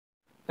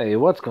Hey,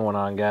 what's going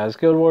on, guys?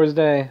 Guild Wars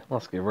Day.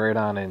 Let's get right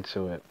on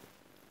into it.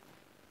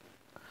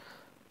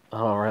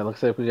 Alright,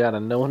 looks like we got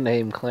a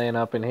no-name clan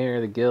up in here.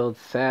 The Guild,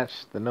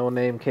 Satch, the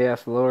no-name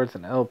Chaos Lords,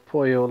 and El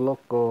Pollo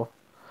Loco.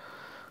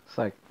 It's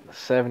like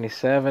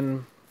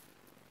 77.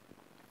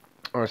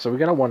 Alright, so we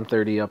got a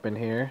 130 up in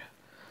here.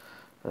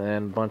 And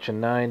then a bunch of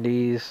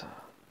 90s.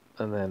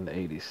 And then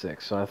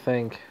 86. So I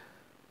think...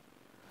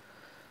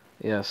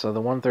 Yeah, so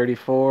the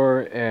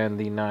 134 and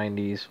the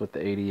 90s with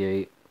the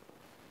 88.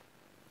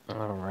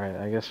 Alright,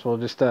 I guess we'll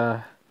just,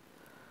 we'll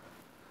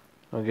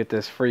get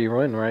this free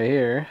run right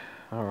here.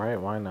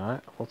 Alright, why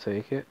not? We'll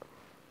take it.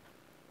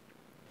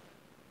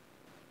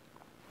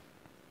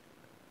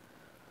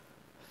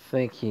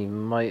 Think he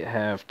might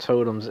have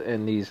totems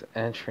in these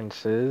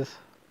entrances.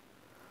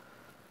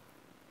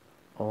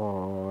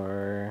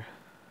 Or...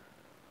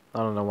 I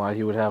don't know why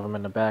he would have them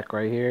in the back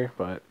right here,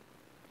 but...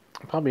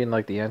 Probably in,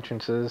 like, the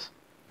entrances.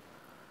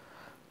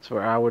 That's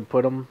where I would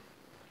put them.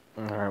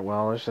 Alright,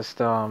 well, let's just,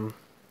 So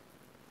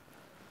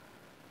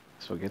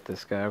we'll get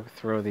this guy. We'll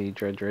throw the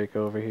Dread Drake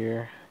over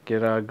here.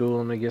 Get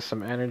Ghoulam to get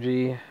some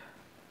energy.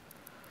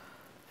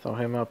 Throw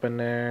him up in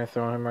there.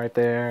 Throw him right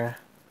there.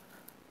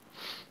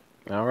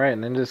 Alright,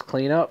 and then just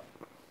clean up.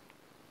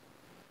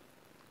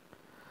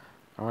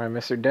 Alright,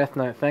 Mr. Death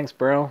Knight. Thanks,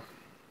 bro.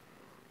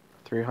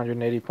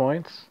 380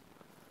 points.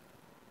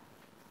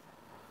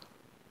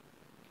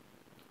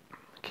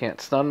 Can't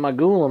stun my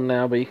Ghoulam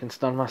now, but you can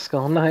stun my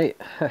Skull Knight.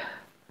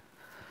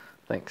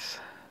 Thanks.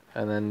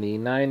 And then the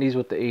 90s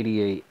with the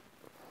 88.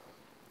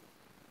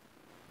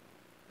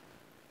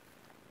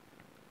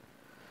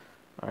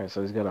 Alright,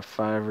 so he's got a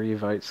 5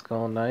 Revite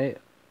Skull Knight.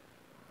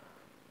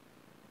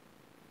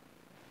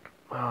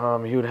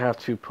 He would have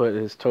to put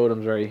his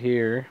totems right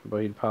here,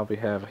 but he'd probably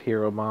have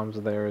hero bombs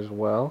there as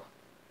well.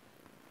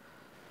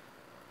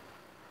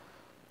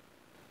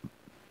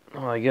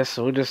 Well, I guess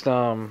we'll just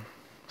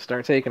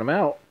start taking them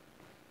out.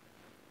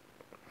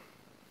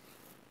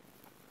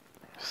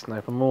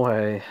 Snipe them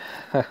away.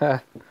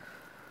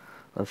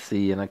 Let's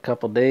see, in a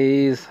couple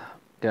days,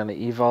 gonna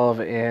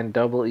evolve and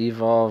double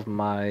evolve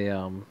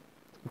my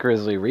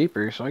Grizzly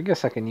Reaper, so I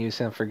guess I can use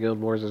him for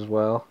Guild Wars as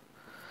well.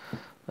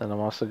 And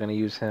I'm also going to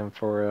use him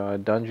for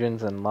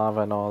dungeons and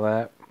lava and all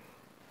that.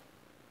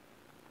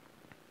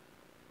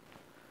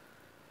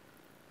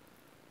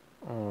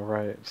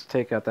 Alright, let's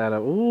take out that.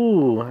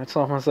 Ooh, that's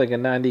almost like a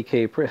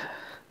 90k.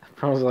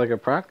 Almost like a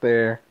proc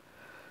there.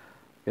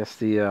 Guess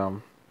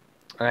the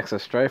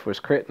Access Strife was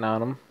critting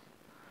on him.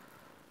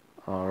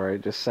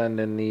 Alright, just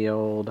send in the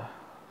old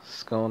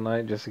Skull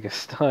Knight just to get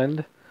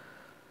stunned.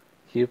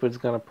 Cupid's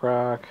going to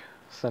proc.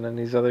 Send in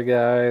these other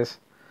guys.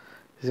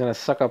 He's going to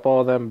suck up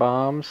all them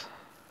bombs.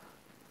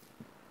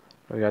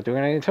 We got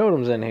doing any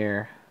totems in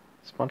here.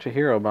 It's a bunch of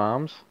hero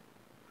bombs.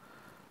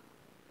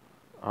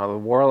 Oh, the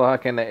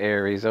Warlock and the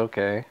Ares,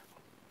 okay.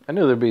 I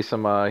knew there'd be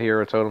some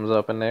hero totems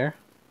up in there.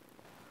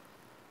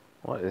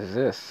 What is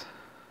this?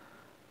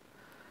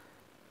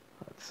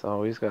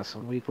 So he's got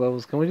some weak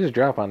levels. Can we just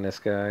drop on this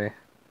guy?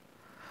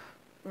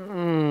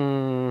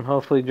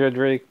 Hopefully Dread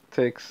Drake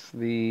takes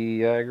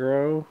the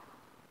aggro.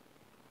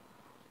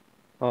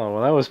 Oh,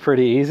 well that was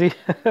pretty easy.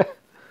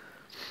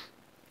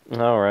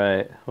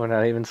 Alright, we're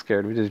not even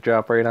scared. We just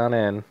drop right on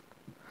in.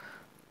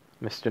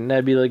 Mr.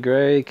 Nebula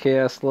Gray,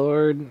 Chaos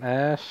Lord,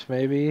 Ash,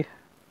 maybe.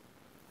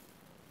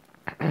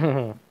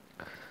 That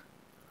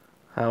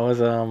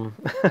was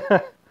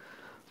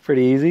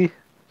pretty easy.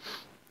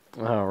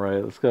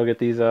 Alright, let's go get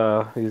these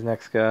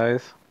next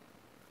guys.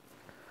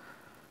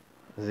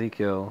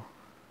 Ezekiel.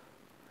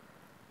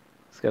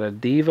 It's got a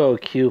Devo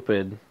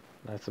Cupid.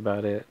 That's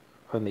about it.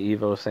 And the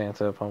Evo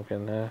Santa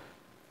pumpkin there.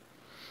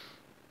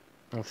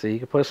 Let's see, you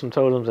can put some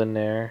totems in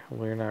there.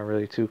 We're not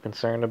really too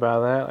concerned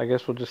about that. I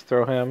guess we'll just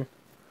throw him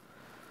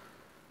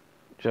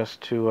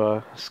just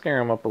to scare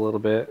him up a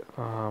little bit.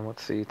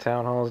 Let's see,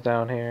 Town Hall's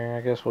down here.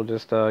 I guess we'll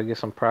just get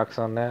some procs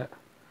on that.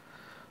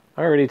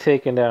 Already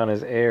taken down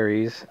his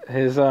Ares.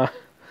 His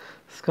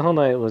Skull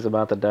Knight was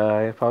about to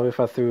die. Probably if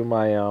I threw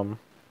my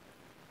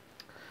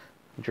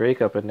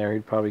Drake up in there,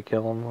 he'd probably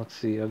kill him. Let's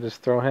see, I'll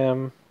just throw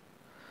him.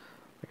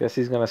 I guess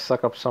he's going to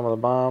suck up some of the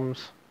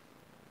bombs.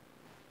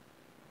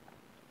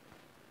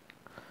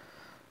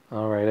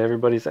 Alright,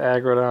 everybody's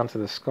aggroed onto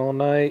the Skull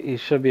Knight. He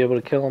should be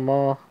able to kill them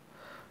all.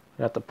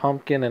 Got the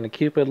Pumpkin and the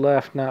Cupid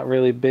left. Not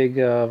really big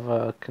of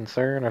a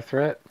concern or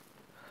threat.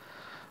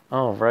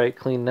 Alright,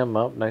 clean them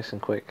up nice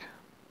and quick.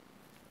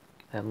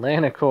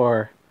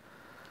 Atlanticor.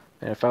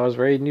 And if I was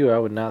raiding you, I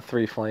would not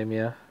 3-flame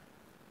you.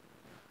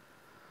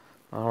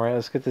 Alright,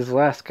 let's get this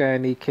last guy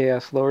in the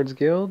Chaos Lords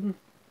Guild.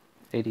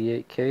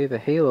 88k, the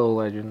Halo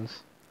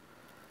Legends.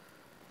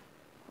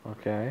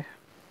 Okay.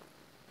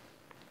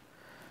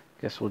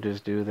 Guess we'll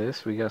just do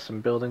this. We got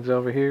some buildings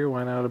over here.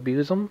 Why not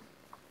abuse them?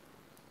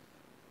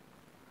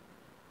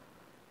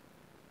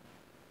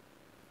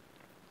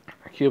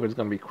 Cupid's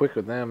gonna be quick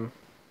with them.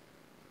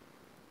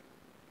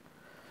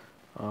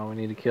 We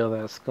need to kill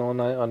that Skull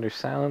Knight under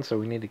silence, so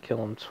we need to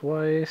kill him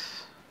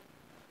twice.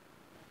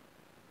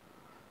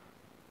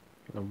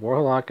 The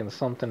Warlock and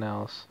something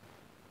else.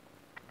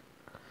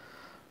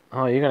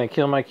 Oh, you're gonna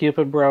kill my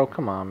Cupid, bro?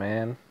 Come on,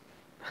 man.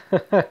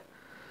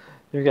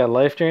 You got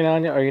life drain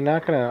on you? Are you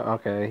not gonna...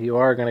 Okay, you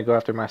are gonna go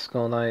after my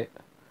Skull Knight.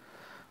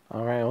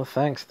 Alright, well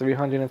thanks.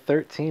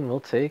 313, we'll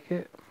take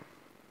it.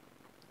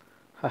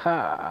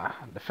 Haha,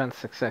 defense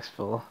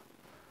successful.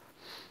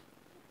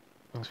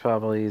 It's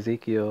probably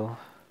Ezekiel.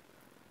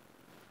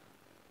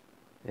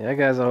 Yeah,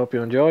 guys, I hope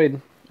you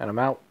enjoyed. And I'm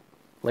out.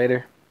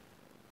 Later.